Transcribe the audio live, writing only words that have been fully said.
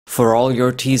For all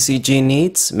your TCG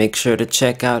needs, make sure to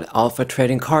check out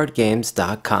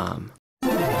alphatradingcardgames.com.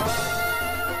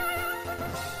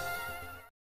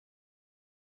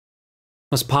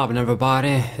 What's poppin',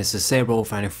 everybody? This is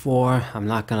Serperior. I'm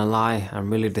not gonna lie, I'm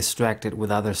really distracted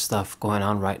with other stuff going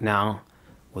on right now,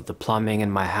 with the plumbing in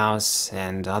my house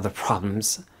and other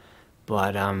problems.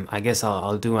 But I guess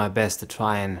I'll do my best to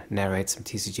try and narrate some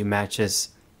TCG matches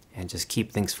and just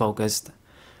keep things focused.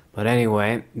 But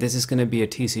anyway, this is gonna be a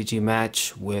TCG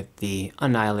match with the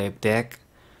Annihilape deck.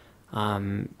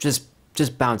 Just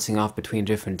bouncing off between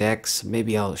different decks.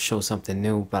 Maybe I'll show something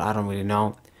new, but I don't really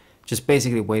know. Just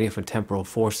basically waiting for temporal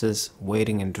forces,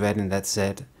 waiting and dreading, that's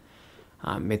it.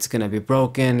 It's gonna be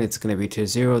broken, it's gonna be tier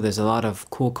 0. There's a lot of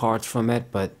cool cards from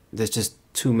it, but there's just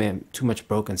too much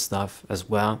broken stuff as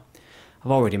well.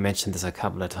 I've already mentioned this a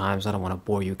couple of times. I don't want to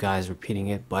bore you guys repeating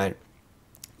it, but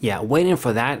yeah, waiting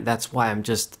for that. That's why I'm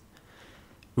just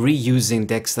reusing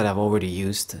decks that I've already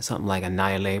used. Something like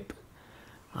Annihilape.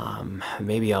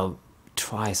 Maybe I'll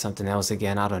try something else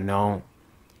again. I don't know.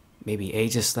 Maybe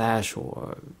Aegis Slash,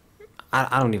 or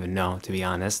I don't even know, to be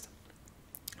honest.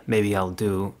 Maybe I'll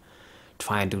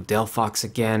try and do Delphox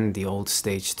again, the old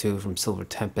stage 2 from Silver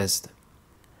Tempest.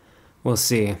 We'll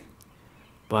see.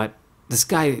 But this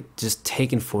guy just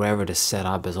taking forever to set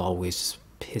up is always just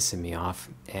pissing me off.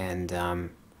 And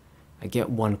I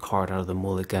get one card out of the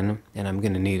mulligan, and I'm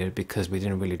gonna need it because we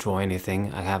didn't really draw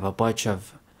anything. I have a bunch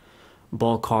of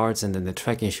ball cards and then the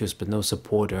trekking shoes, but no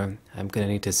supporter. I'm gonna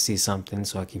need to see something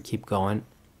so I can keep going.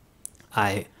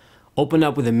 I open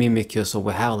up with a Mimikyu, so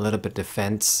we have a little bit of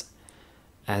defense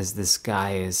as this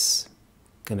guy is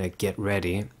gonna get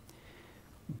ready.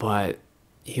 But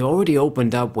he already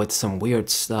opened up with some weird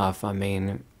stuff. I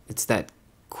mean, it's that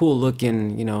cool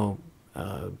looking, you know,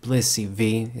 Blissey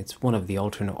V. It's one of the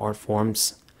alternate art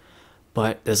forms.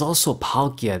 But there's also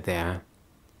Palkia there,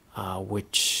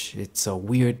 which it's a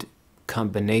weird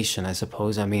combination, I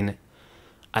suppose. I mean,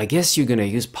 I guess you're gonna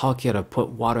use Palkia to put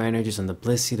water energies on the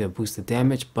Blissey to boost the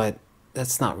damage, but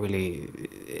it's not really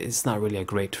a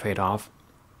great trade-off.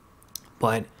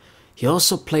 But he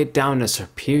also played down a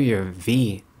Serperior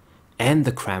V and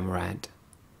the Cramorant.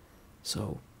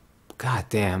 So,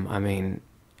 goddamn, I mean,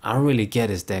 I don't really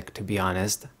get his deck, to be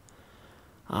honest.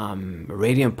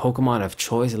 Radiant Pokemon of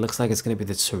choice, it looks like it's gonna be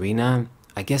the Serena.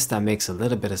 I guess that makes a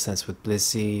little bit of sense with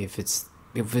Blissey. If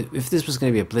this was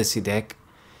gonna be a Blissey deck,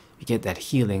 you get that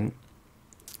healing.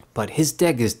 But his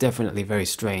deck is definitely very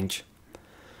strange.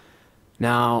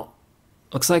 Now,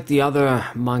 looks like the other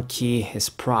monkey is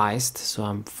prized, so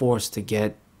I'm forced to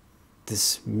get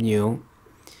this Mew.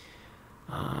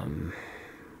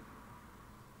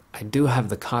 I do have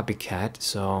the copycat,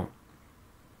 so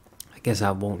I guess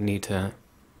I won't need to.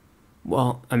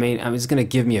 Well, I mean, it's gonna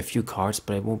give me a few cards,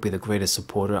 but it won't be the greatest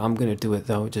supporter. I'm gonna do it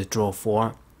though, just draw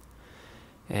 4.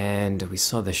 And we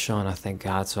saw the Shauna, thank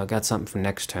God, so I got something for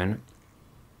next turn.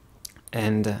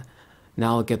 And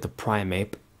now I'll get the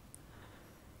Primeape.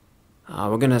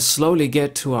 We're gonna slowly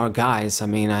get to our guys. I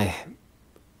mean, I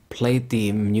played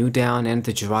the Mew down and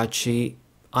the Jirachi.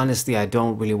 Honestly, I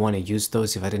don't really want to use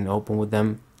those if I didn't open with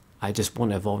them. I just want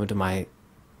to evolve into my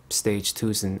stage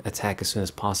 2s and attack as soon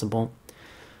as possible.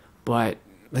 But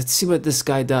let's see what this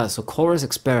guy does. So Chorus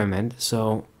Experiment.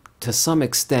 So to some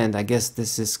extent, I guess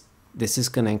this is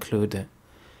going to include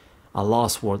a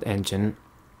Lost World engine.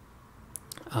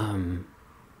 I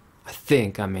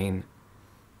think, I mean,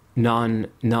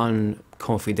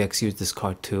 non-Confi decks use this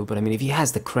card too. But I mean, if he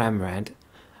has the Cramorant,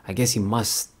 I guess he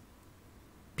must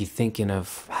be thinking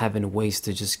of having ways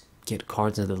to just get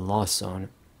cards into the Lost Zone.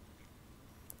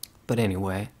 But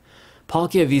anyway,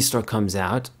 Palkia VSTAR comes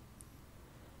out,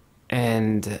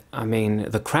 and I mean,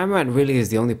 the Cramorant really is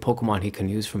the only Pokemon he can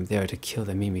use from there to kill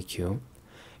the Mimikyu. And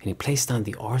he placed down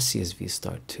the Arceus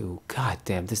VSTAR too. God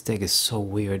damn, this deck is so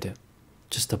weird.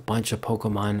 Just a bunch of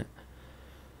Pokemon.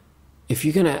 If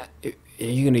you're gonna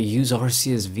use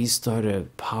Arceus VSTAR to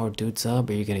power dudes up,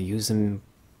 or you're gonna use them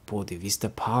for the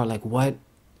VSTAR power, like what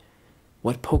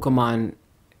Pokemon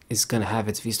is gonna have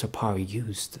its VSTAR power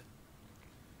used?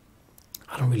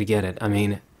 I don't really get it. I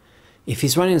mean, if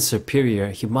he's running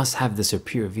Serperior, he must have the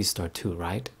Serperior VSTAR too,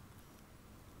 right?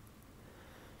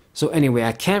 So anyway,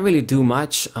 I can't really do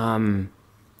much.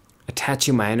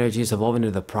 Attaching my energies, evolving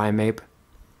to the Primeape.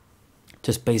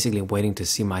 Just basically waiting to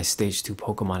see my stage 2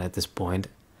 Pokemon at this point.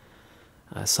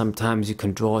 Sometimes you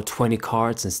can draw 20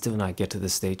 cards and still not get to the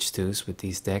stage 2s with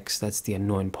these decks. That's the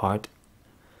annoying part.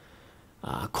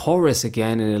 Chorus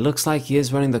again, and it looks like he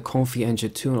is running the Confi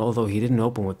engine too, although he didn't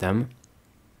open with them.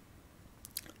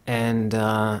 And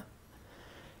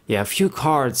yeah, a few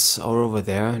cards are over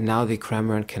there. Now the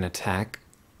Cramorant can attack.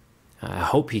 I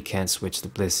hope he can't switch to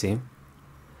Blissey.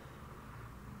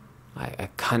 I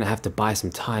kind of have to buy some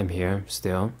time here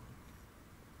still.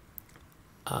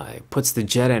 It puts the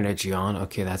Jet Energy on.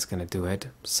 Okay, that's going to do it.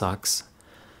 Sucks.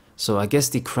 So I guess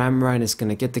the Cramorant is going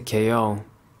to get the KO.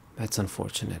 That's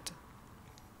unfortunate.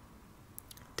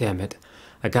 Damn it.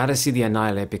 I gotta see the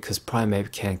Annihilape because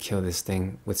Primeape can't kill this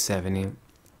thing with 70. And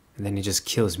then he just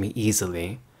kills me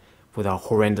easily with a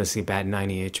horrendously bad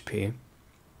 90 HP.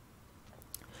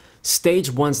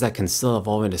 Stage 1s that can still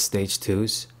evolve into Stage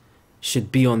 2s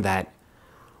should be on that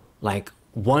like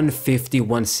 150,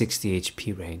 160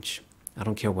 HP range. I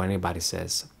don't care what anybody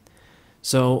says.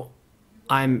 So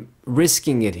I'm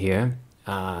risking it here.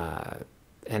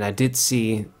 And I did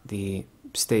see the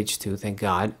Stage 2, thank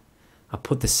God. I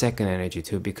put the second energy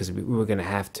too because we were going to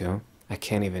have to. I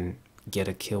can't even get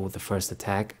a kill with the first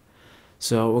attack.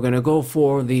 So we're going to go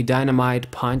for the Dynamite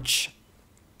Punch.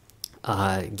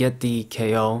 Get the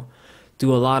KO.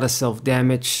 Do a lot of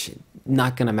self-damage.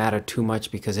 Not going to matter too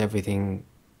much because everything...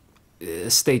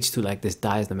 Stage 2 like this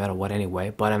dies no matter what anyway.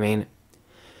 But I mean...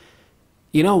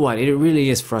 You know what? It really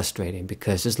is frustrating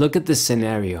because just look at this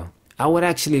scenario. I would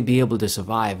actually be able to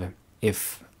survive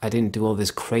if I didn't do all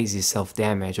this crazy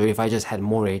self-damage, or if I just had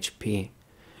more HP,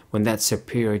 when that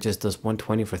Serperior just does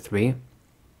 120 for 3.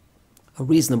 A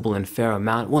reasonable and fair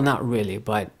amount. Well, not really,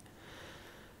 but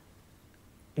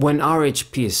when our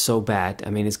HP is so bad, I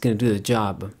mean, it's going to do the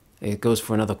job. It goes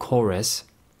for another chorus,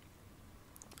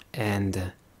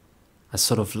 and I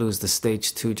sort of lose the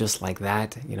Stage 2 just like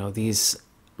that. You know, these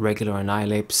regular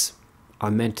Annihilapes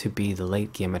are meant to be the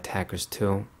late game attackers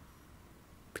too,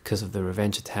 because of the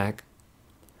revenge attack.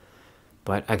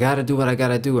 But I gotta do what I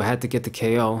gotta do. I had to get the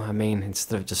KO. I mean,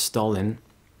 instead of just stalling.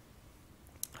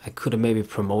 I could have maybe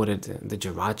promoted the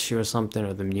Jirachi or something,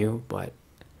 or the Mew, but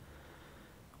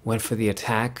went for the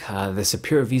attack. The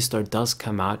Serperior VSTAR does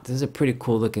come out. This is a pretty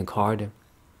cool looking card.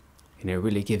 And it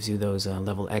really gives you those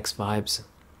level X vibes.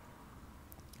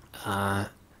 I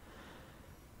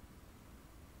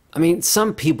mean,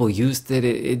 some people used it.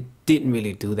 It didn't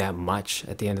really do that much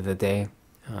at the end of the day.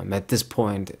 At this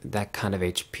point, that kind of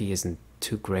HP isn't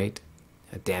too great.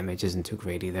 Damage isn't too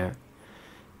great either.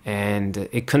 And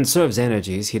it conserves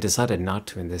energies. He decided not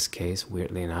to in this case,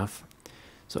 weirdly enough.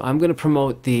 So I'm going to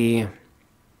promote the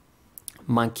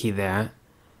monkey there.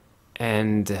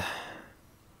 And...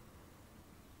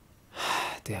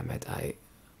 damn it.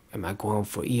 Am I going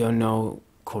for Iono,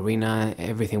 Corina?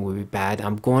 Everything will be bad.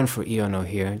 I'm going for Iono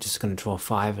here. Just going to draw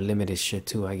 5. Limit his shit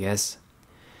too, I guess.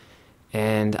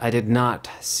 And I did not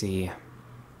see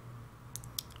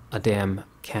a damn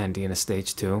candy in a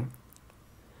Stage 2.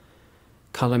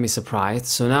 Color me surprised.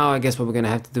 So now I guess what we're going to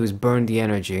have to do is burn the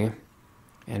energy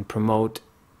and promote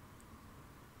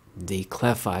the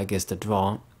Cleffa, I guess, the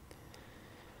draw.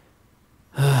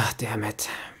 Damn it.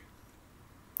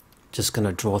 Just going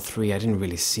to draw 3. I didn't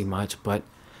really see much, but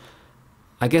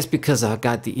I guess because I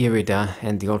got the Irida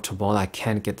and the Ultra Ball, I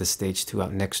can't get the Stage 2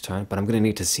 out next turn, but I'm going to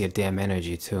need to see a damn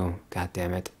energy too. God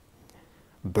damn it.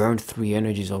 Burned 3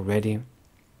 energies already.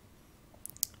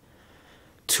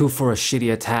 2 for a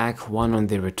shitty attack, 1 on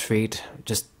the retreat.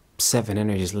 Just 7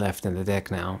 energies left in the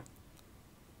deck now.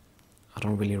 I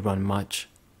don't really run much.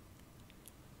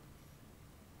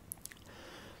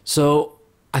 So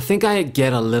I think I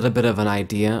get a little bit of an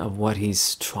idea of what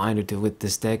he's trying to do with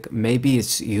this deck. Maybe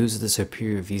it's use the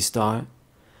Serperior VSTAR,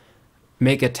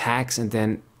 make attacks, and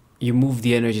then you move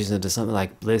the energies into something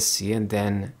like Blissey, and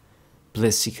then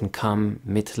Blissey can come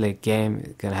mid to late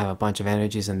game, gonna have a bunch of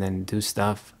energies and then do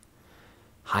stuff.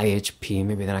 High HP,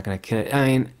 maybe they're not gonna kill it. I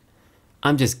mean,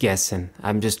 I'm just guessing.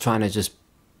 I'm just trying to just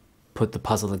put the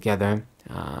puzzle together.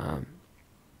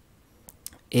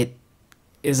 It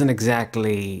isn't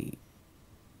exactly...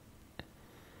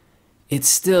 It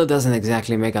still doesn't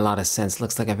exactly make a lot of sense.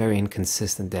 Looks like a very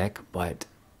inconsistent deck, but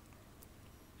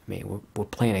I mean, we're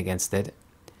playing against it.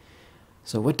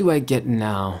 So what do I get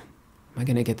now? Am I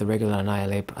going to get the regular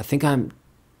Annihilape? I think I'm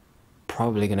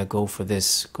probably going to go for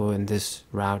this, go in this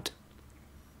route.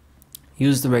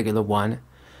 Use the regular one,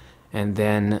 and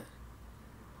then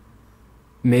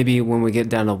maybe when we get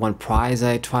down to 1 prize,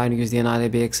 I try and use the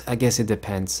Annihilape. I guess it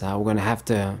depends. We're going to have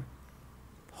to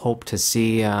hope to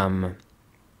see...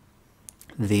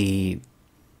 the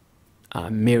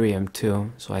Miriam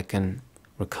too, so I can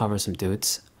recover some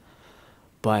dudes.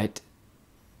 But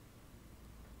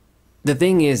the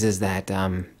thing is that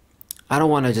I don't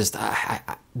want to just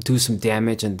do some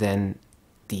damage and then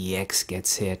the EX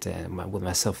gets hit, and with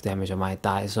my self damage I might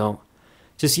die. So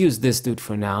just use this dude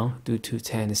for now. Do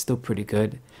 210 is still pretty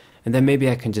good, and then maybe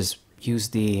I can just use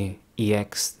the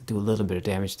EX, do a little bit of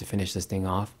damage to finish this thing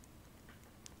off.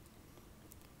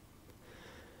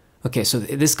 Okay, so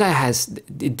this guy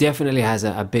it definitely has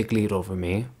a big lead over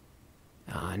me.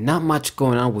 Not much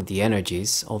going on with the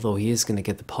energies, although he is going to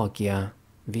get the Palkia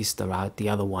VSTAR out, the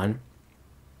other one.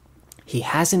 He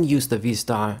hasn't used the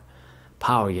VSTAR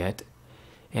power yet,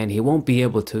 and he won't be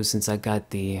able to since I got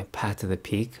the Path to the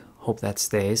Peak. Hope that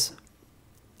stays.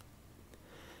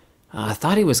 I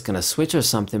thought he was going to switch or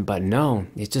something, but no,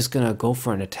 he's just going to go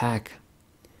for an attack.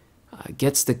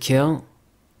 Gets the kill,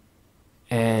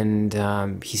 and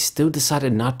he still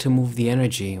decided not to move the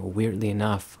energy, weirdly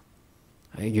enough.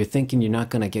 You're thinking you're not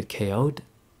going to get KO'd?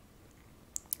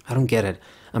 I don't get it.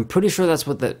 I'm pretty sure that's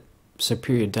what the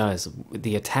Serperior does.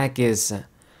 The attack is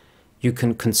you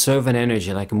can conserve an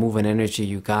energy, like move an energy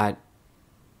you got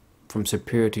from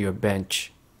Serperior to your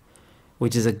bench,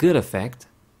 which is a good effect,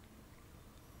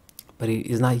 but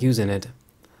he's not using it.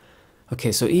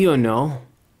 Okay, so Eo no,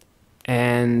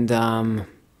 and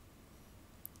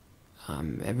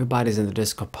everybody's in the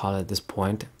Discord pile at this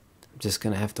point. I'm just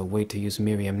gonna have to wait to use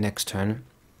Miriam next turn.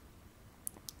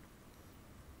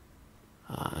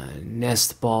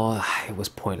 Nest Ball, it was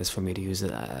pointless for me to use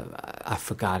it. I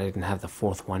forgot I didn't have the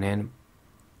fourth one in.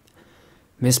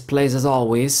 Misplays as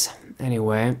always.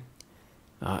 Anyway,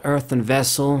 Earthen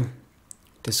Vessel,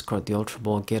 discard the Ultra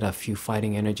Ball, get a few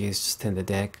fighting energies just in the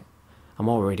deck. I'm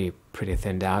already pretty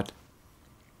thinned out.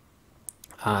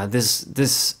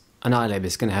 This Annihilape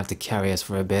is gonna have to carry us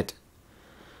for a bit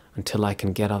until I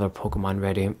can get other Pokemon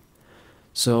ready.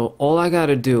 So all I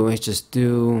gotta do is just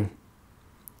do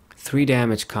 3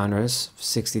 damage counters,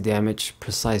 60 damage,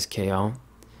 precise KO,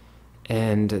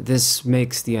 and this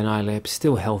makes the Annihilape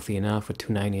still healthy enough with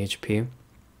 290 HP.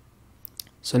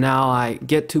 So now I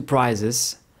get 2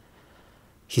 prizes.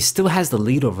 He still has the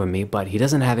lead over me, but he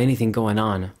doesn't have anything going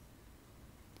on.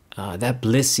 That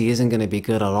Blissey isn't going to be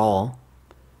good at all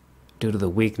due to the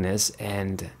weakness,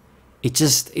 and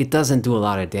it doesn't do a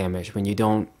lot of damage when you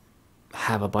don't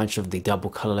have a bunch of the double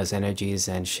colorless energies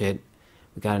and shit.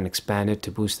 We got an expanded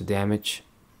to boost the damage.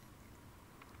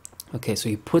 Okay, so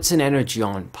he puts an energy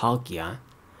on Palkia.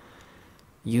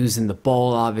 Using the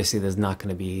ball, obviously there's not going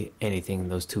to be anything.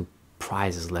 Those 2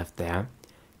 prizes left there.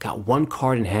 Got 1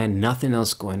 card in hand, nothing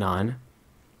else going on.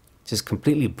 Just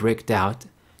completely bricked out.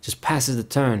 Just passes the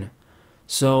turn.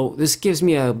 So this gives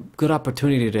me a good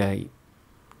opportunity to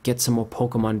get some more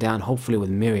Pokemon down, hopefully with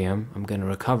Miriam. I'm going to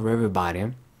recover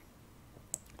everybody.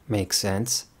 Makes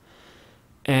sense.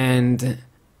 And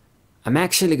I'm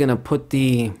actually going to put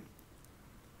the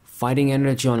fighting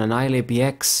energy on Annihilape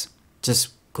EX.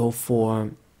 Just go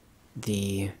for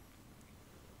the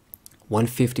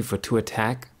 150 for 2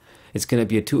 attack. It's going to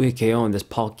be a 2-hit KO on this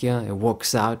Palkia. It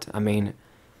works out. I mean,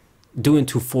 doing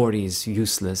 240 is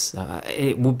useless.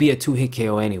 It will be a 2-hit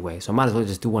KO anyway, so I might as well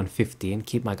just do 150 and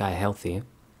keep my guy healthy.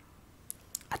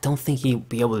 I don't think he'll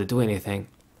be able to do anything.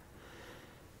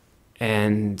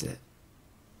 And,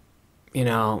 you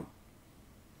know,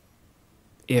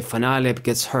 if Annihilape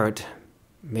gets hurt,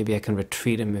 maybe I can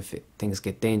retreat him if things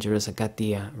get dangerous. I got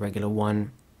the regular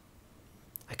one.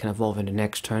 I can evolve in the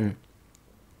next turn.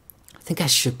 I think I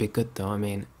should be good though. I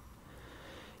mean,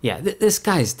 yeah, this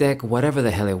guy's deck, whatever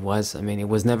the hell it was, I mean, it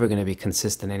was never going to be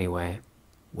consistent anyway.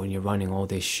 When you're running all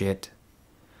this shit.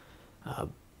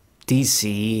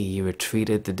 DC, you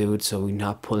retreated the dude, so we're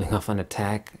not pulling off an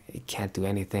attack. He can't do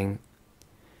anything.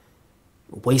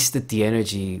 Wasted the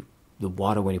energy, the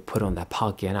water when you put on that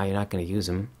Palkia. Now you're not going to use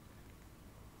him.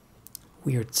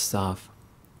 Weird stuff.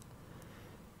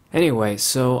 Anyway,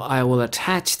 so I will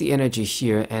attach the energy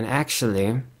here, and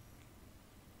actually,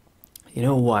 you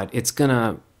know what? It's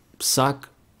gonna suck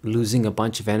losing a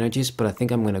bunch of energies, but I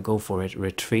think I'm gonna go for it.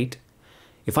 Retreat.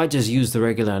 If I just use the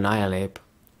regular Annihilape,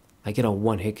 I get a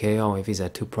 1-hit KO. If he's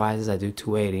at 2 prizes, I do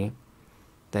 280.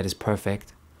 That is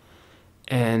perfect.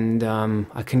 And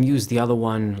I can use the other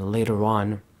one later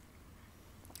on.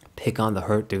 Pick on the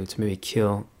hurt dudes, maybe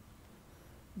kill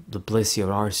the Blissey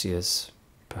or Arceus,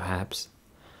 perhaps.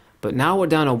 But now we're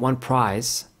down to 1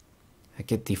 prize. I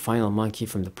get the final monkey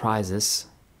from the prizes.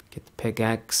 Get the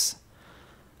pickaxe.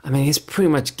 I mean, he's pretty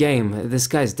much game. This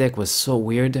guy's deck was so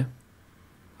weird.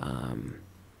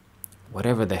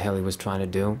 Whatever the hell he was trying to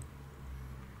do.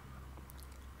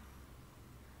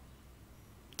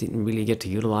 Didn't really get to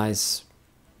utilize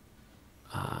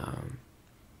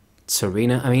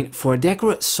Serena. I mean, for a deck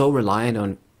so reliant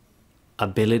on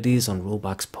abilities on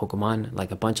Rulebox Pokemon,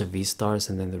 like a bunch of V-Stars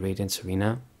and then the Radiant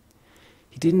Serena,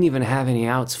 he didn't even have any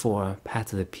outs for Path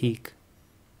to the Peak.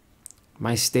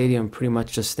 My stadium pretty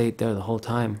much just stayed there the whole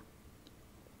time.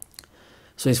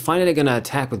 So he's finally going to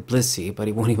attack with Blissey, but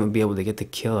he won't even be able to get the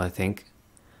kill, I think.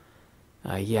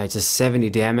 Yeah, just 70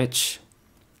 damage.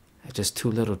 Just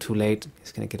too little, too late.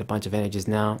 He's going to get a bunch of energies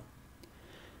now.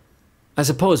 I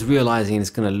suppose realizing he's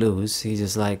going to lose, he's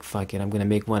just like, fuck it, I'm going to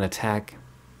make one attack.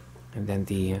 And then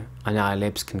the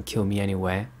Annihilapes can kill me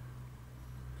anyway.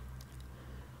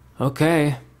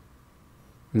 Okay.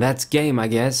 That's game, I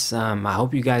guess. I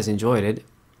hope you guys enjoyed it.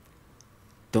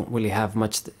 Don't really have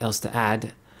much else to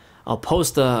add. I'll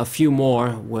post a few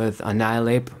more with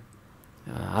Annihilape.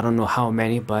 I don't know how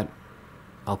many, but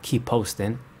I'll keep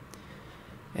posting.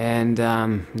 And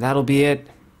that'll be it,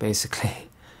 basically.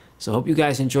 So hope you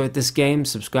guys enjoyed this game.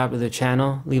 Subscribe to the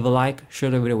channel, leave a like,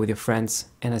 share the video with your friends,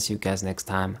 and I'll see you guys next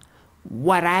time.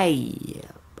 What